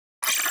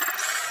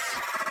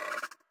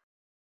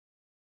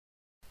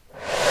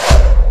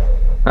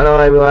Hello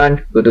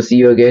everyone, good to see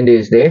you again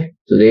this day.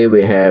 Today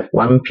we have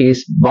One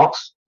Piece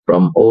box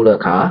from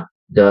OULEKA.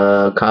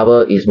 The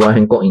cover is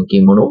boahankock in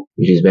kimono,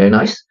 which is very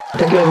nice.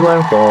 Thank you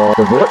everyone for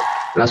the vote.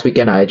 Last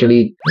weekend I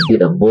actually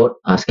did a vote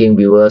asking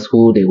viewers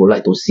who they would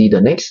like to see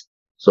the next.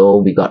 So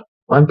we got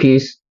One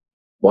Piece,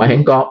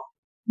 boahankock.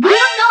 Do you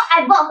know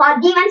I vote for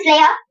Demon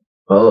Slayer?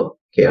 Oh,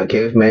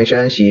 okay.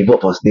 Mentioned she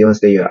voted for Demon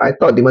Slayer. I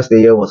thought Demon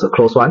Slayer was a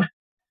close one.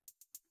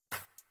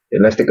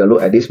 Okay, let's take a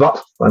look at this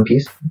box. One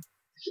Piece.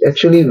 It's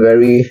actually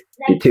very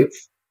detailed.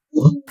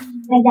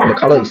 The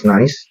color is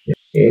nice.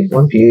 Okay,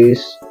 One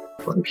Piece.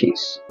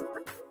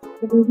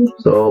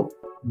 So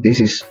this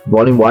is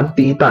volume 1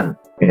 Titan,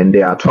 and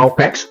there are 12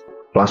 packs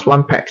plus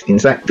 1 pack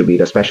inside to be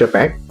the special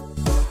pack.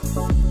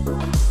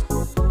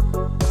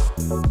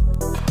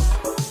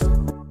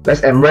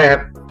 Let's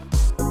unwrap.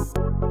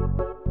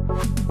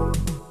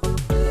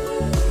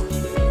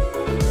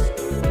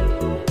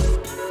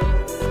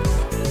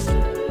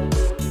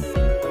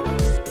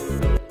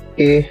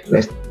 Okay,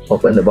 let's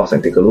open the box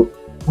and take a look.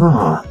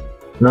 Ah,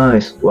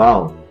 nice.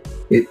 Wow,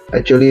 it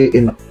actually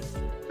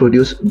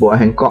introduced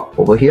boahankock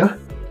over here.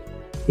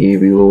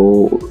 If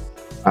you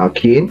are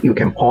keen, you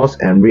can pause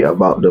and read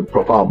about the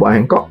profile of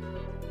boahankock.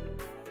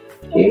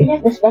 Okay.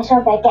 That's the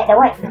special packet, the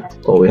white color.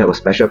 Oh, we have a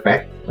special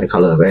pack. White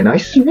color, very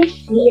nice. Can we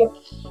see it?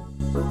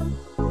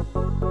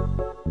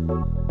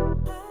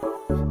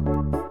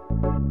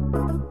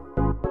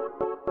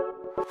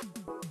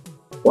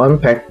 One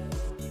pack.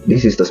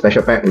 This is the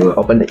special pack. We will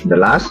open it in the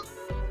last.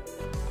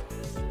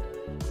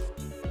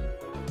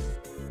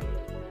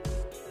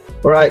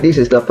 Alright, this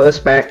is the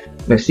first pack.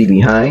 Let's see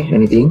behind.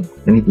 Anything?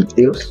 Any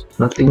details?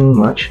 Nothing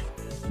much.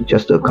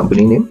 Just the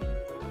company name.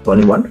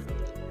 Only one.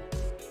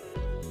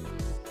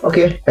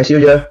 Okay, as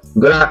usual.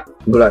 Good luck.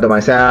 Good luck to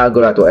myself.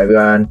 Good luck to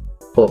everyone.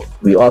 Hope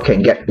we all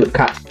can get good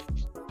cards.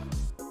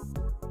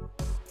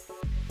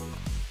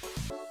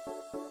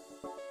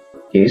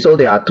 Okay, so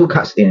there are 2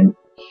 cards in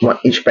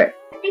each pack.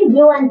 I think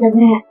you want the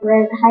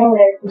higher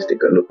rarity. Let's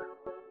take a look.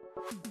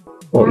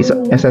 Oh, it's a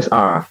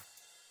SSR.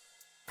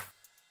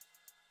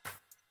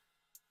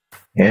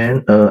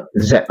 And a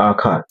ZR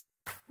card.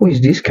 Who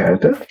is this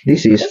character?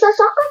 This is... It's a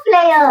soccer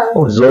player!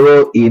 Oh,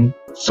 Zoro in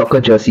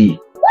soccer jersey.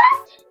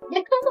 What?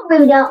 They come up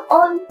with their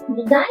own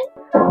design?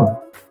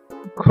 Oh,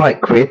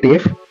 quite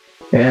creative.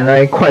 And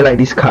I quite like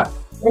this card.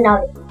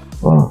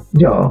 Oh,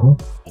 yeah.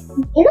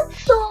 It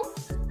looks so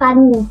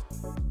funny.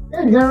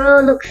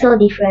 Zoro looks so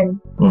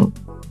different.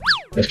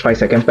 Let's try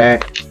second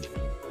pack.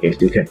 Okay,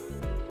 still can.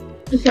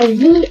 It's a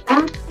ZR.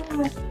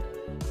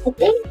 I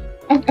think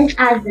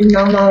SSR is the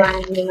normal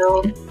one, you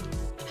know.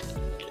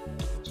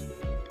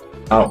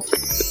 Oh.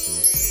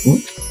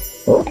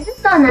 Oh. I just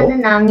saw another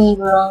Nami,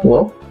 bro.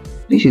 Whoa.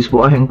 This is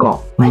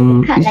boahankock.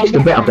 This is the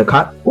back of the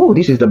card. Oh,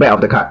 this is the back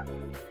of the card.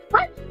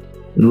 What?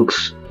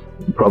 Looks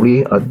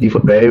probably a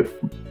different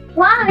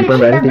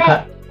variety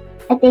card.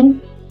 I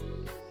think.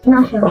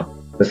 Not sure. Oh,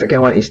 the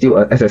second one is still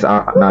a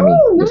SSR Nami.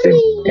 Ooh, The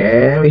same.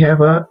 And we have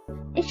a...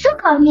 It's so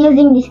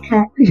confusing, this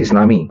card. This is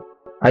Nami.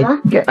 I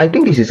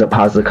think this is a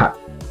puzzle card.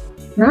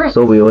 Nice.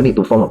 So we will need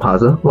to form a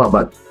puzzle. Well,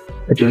 but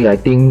actually I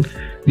think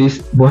this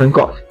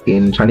boahankock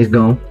in Chinese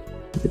girl,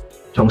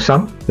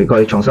 Cheongsam, we call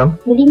it Cheongsam.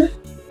 Really?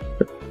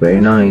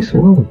 Very nice.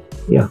 Oh,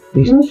 yeah,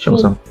 this is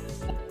Cheongsam.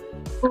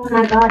 Oh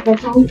my god, the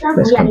Cheongsam.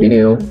 Let's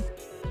continue.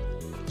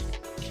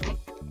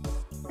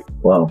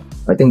 Wow,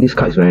 I think this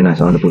card is very nice.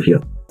 I want to put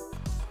here.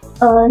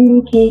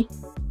 Okay.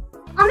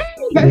 Oh man,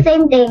 it's the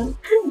same thing.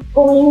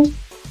 Going.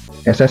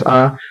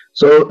 SSR.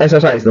 So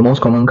SSR is the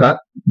most common card.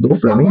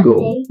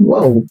 Doflamingo.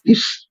 Wow,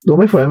 this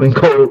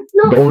Doflamingo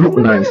don't look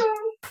nice.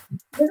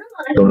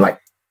 Don't like.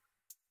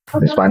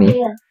 That's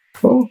funny.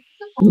 Oh,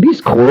 this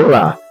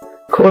Corolla.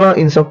 Corolla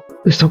in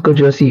soccer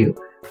jersey.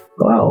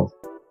 Wow,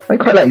 I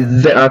quite like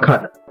ZR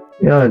card.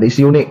 Yeah, it's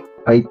unique.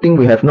 I think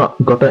we have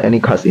not gotten any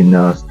cards in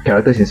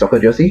characters in soccer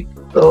jersey.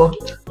 So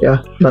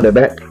yeah, not that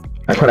bad.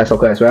 I quite like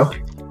soccer as well.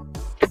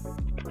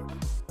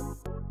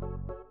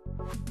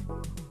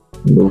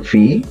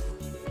 Luffy,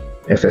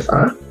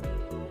 SSR,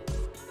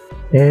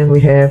 and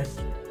we have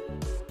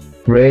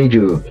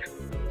Reiju.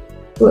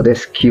 Oh,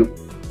 that's cute.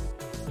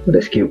 Oh,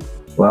 that's cute.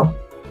 Wow,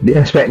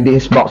 didn't expect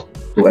this box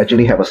to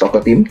actually have a soccer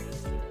team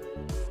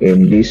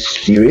in this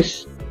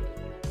series.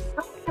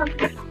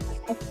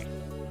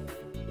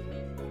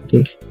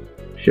 Okay,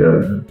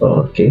 sure.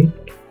 Okay,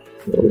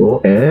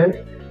 Zoro and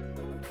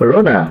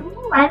Verona.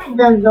 Oh, I like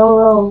the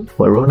Zoro.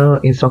 Verona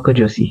in soccer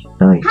jersey.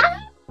 Nice.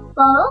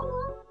 Zoro?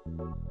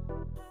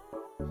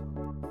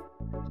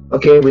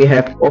 Okay, we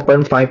have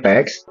opened 5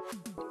 packs.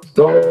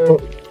 So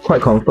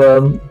quite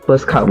confirmed,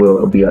 first card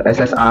will be a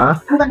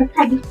SSR. I'm gonna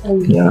try this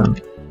one. Yeah.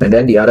 And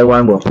then the other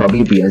one will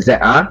probably be a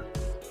ZR.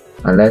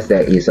 Unless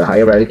there is a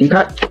higher rarity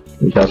card.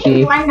 We shall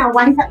see.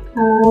 Wanted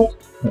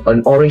card.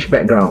 An orange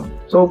background.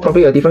 So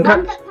probably a different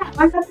card.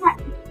 Wanted card.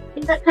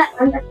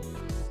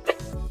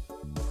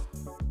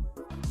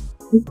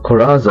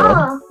 Corazon.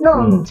 Oh,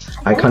 no.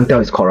 I can't tell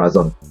it's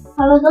Corazon.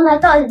 Corazon, I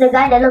thought it's the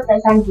guy that looks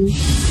like Sanji.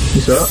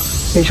 It's a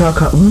HR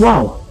card.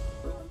 Wow!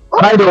 Oh,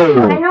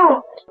 Kaido! I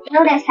know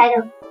that's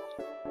Kaido.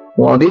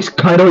 Wow, this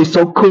kaido is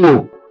so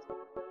cool.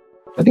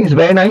 I think it's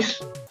very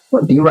nice.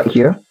 What do you write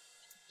here?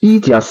 机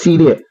甲系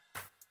列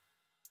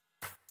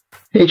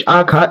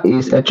HR card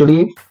is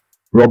actually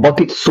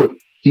robotic suit.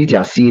 机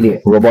甲系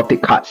列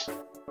robotic cards.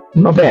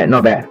 Not bad,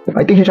 not bad.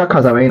 I think HR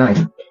cards are very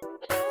nice.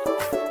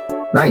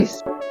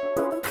 Nice.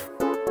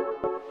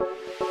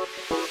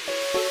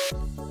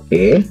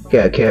 Okay,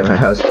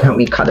 help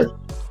me cut the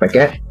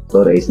packet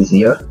so that it's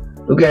easier.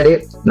 Look at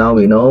it. Now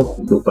we know.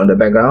 Look from the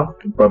background.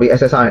 Probably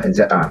SSR and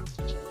ZR.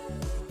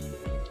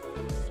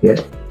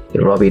 Yes,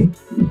 Robin.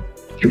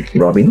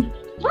 Robin.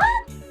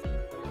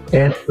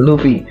 And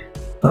Luffy.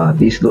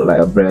 This look like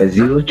a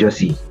Brazil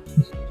jersey.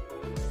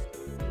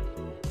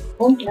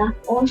 Okay,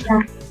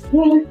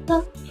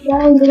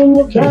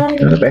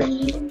 another back.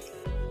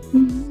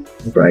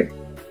 Right.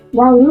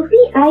 Wow, Luffy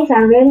eyes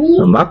are really...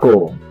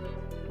 Mako.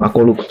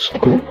 Mako looks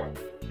cool.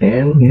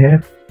 And we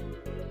have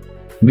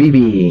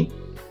Vivi.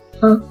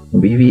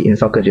 Vivi in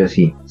soccer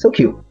jersey. So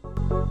cute.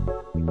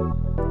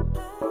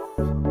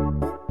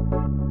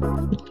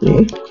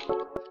 Okay.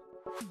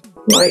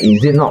 Why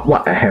is it not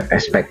what I have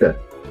expected?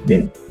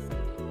 Then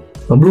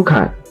a blue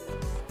card.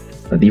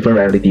 A different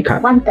reality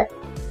card. Wanted.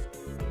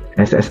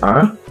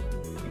 SSR.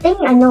 I think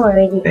I know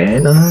already.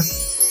 And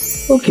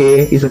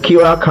okay, it's a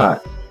QR card.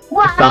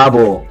 Wow.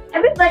 Sabo.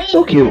 Everybody,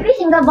 so cute. Every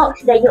single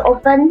box that you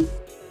open,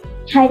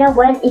 China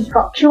when it's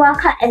got QR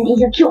card and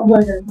it's a cute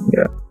version.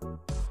 Yeah.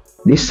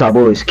 This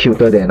Sabo is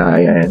cuter than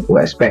I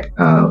would expect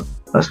a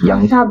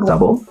young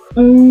Sabo.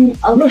 Okay.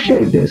 I'm not sure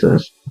if there's a...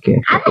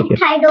 Okay. I like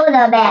Kaido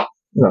the best.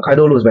 No,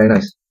 Kaido looks very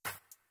nice.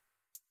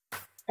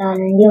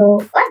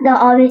 What's the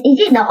orange?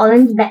 Is it the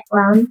orange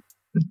background?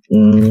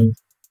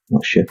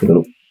 Not sure. Take a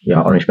look.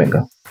 Yeah, orange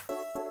background.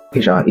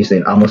 HR is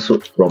an armor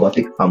suit,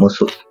 robotic armor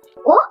suit.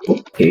 What?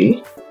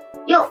 Okay.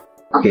 Yo.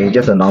 Okay,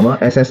 just a normal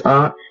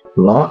SSR,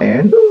 Law,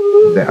 and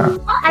ZR.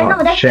 Oh, I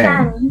know, that's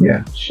Shanks.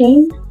 Yeah.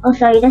 Shanks? Oh,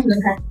 sorry, that's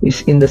Manga.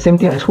 It's in the same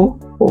team as who?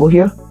 Over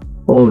here?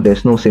 Oh,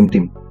 there's no same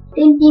team.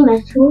 Same team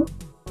as who?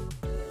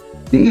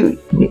 Do you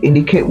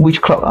indicate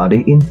which club are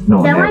they in?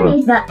 No, that never. One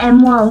is the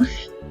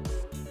Emeralds.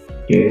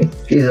 Okay,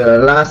 this is the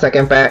last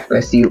second pack.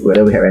 Let's see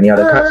whether we have any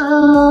other cards.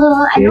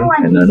 I know what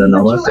another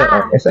normal set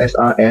of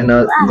SSR and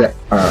a ZR.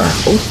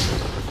 Oh.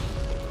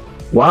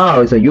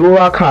 Wow, it's a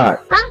UR card.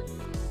 Huh?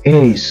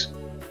 Ace.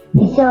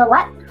 It's a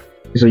what?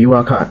 It's a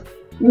UR card.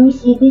 Let me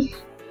see this.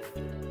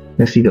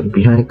 Let's see the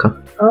behind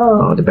card.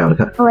 Oh, the back of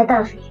the card. Oh, I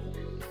thought it was...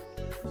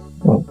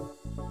 Oh,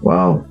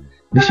 wow.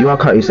 This UR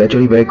card is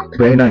actually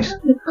very nice.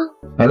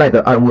 I like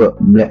the artwork,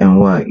 black and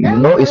white. You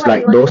know, it's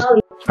like those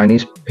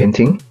Chinese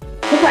painting.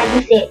 That's what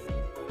you said.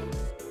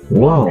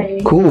 Wow,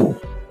 cool.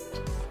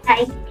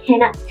 I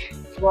cannot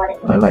what it.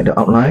 I like the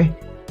outline.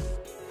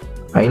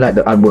 I like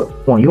the artwork.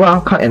 Wow,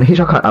 UR card and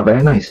HR card are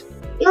very nice.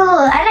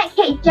 I like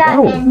HR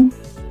and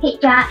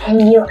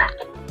UR.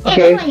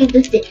 Okay, Hey,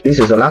 this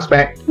is the last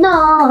pack.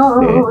 No,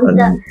 it's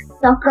the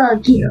soccer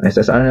kid. Yeah,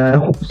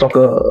 SSR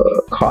soccer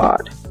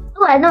card.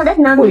 Oh, I know, that's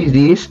Nami. Who is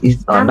this?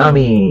 It's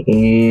Nami.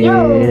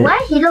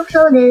 Why she look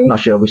so this? Not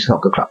sure which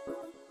soccer club.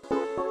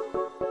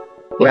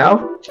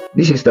 Well,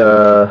 this is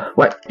the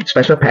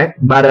special pack,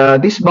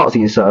 but this box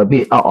is a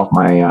bit out of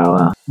my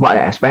what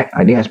I expect.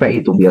 I didn't expect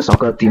it to be a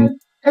soccer team.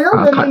 I don't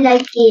really card.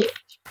 like it.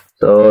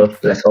 So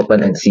let's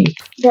open and see.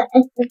 The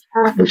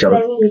SSR is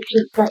very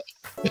repeated.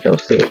 We shall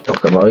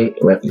talk about it.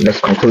 Well, let's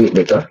conclude it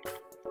later.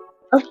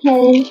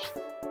 Okay.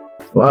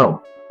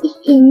 Wow. It's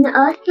in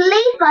a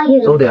slave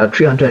file. So there are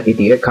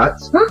 388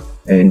 cards. Huh?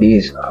 And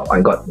this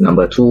I got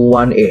number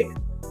 218.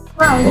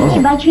 Wow, you need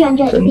to buy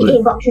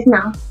 388 boxes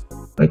now.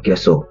 I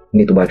guess so.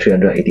 Need to buy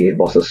 388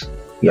 boxes.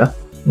 Yeah.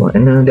 Well,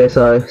 and there's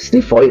a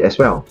sleeve for it as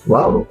well.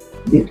 Wow.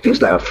 It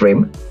feels like a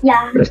frame.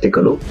 Yeah. Let's take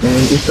a look.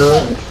 And it's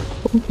a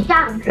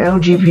Shanks.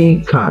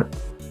 LGP card.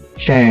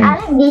 Shanks.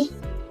 I like this.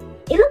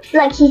 It looks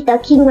like he's the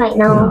king right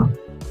now.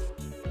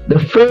 Yeah. The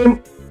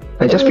frame,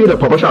 I just feel the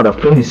proportion of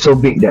the frame is so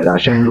big that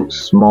Shanks looks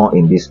small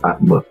in this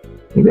artwork.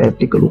 Maybe I'll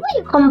take a look.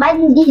 When you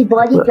combine this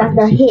body plus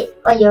the head,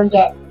 what you'll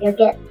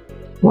get.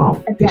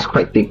 Wow, it's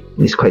quite thick.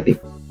 It's quite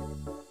thick.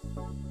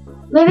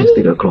 Maybe. Let's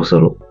take a closer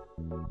look.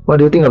 What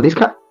do you think of this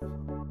card?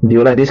 Do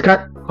you like this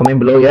card? Comment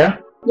below, yeah?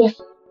 Yes.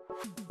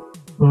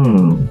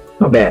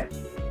 Not bad.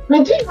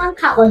 Imagine one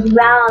card was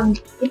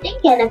round. You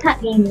think can a card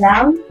be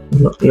round?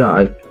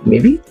 Yeah,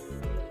 maybe.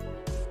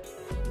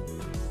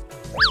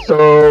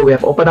 So we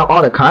have opened up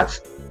all the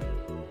cards.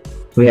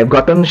 We have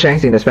gotten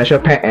Shanks in the special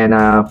pack, and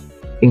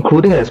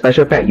including the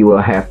special pack, you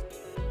will have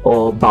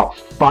about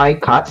 5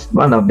 cards.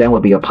 One of them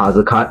will be a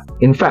puzzle card.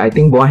 In fact, I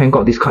think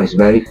boahankock, this card is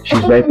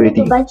she's very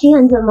pretty. Buy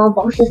 300 more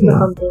boxes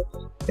to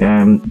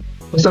complete.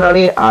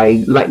 Personally,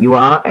 I like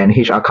UR and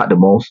HR card the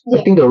most. Yeah.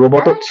 I think the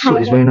robotic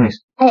suit is very nice.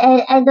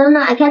 I don't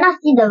know. I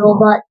cannot see the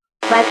robot,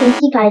 but I can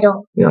see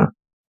Kaido. Yeah.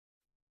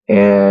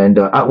 And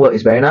the artwork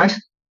is very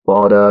nice.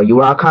 For the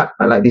UR card,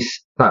 I like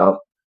this type of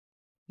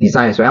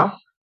design as well.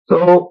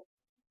 So,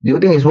 do you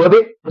think it's worth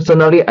it?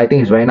 Personally, I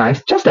think it's very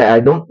nice. Just that I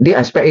didn't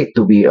expect it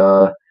to be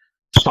a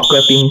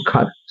soccer themed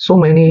card. So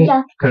many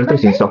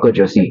characters in soccer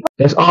jersey.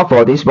 That's all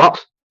for this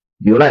box.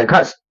 Do you like the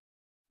cards?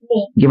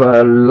 give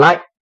a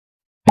like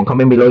and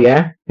comment below,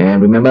 yeah?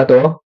 And remember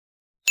to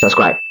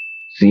subscribe.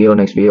 See you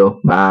next video.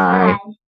 Bye. Bye.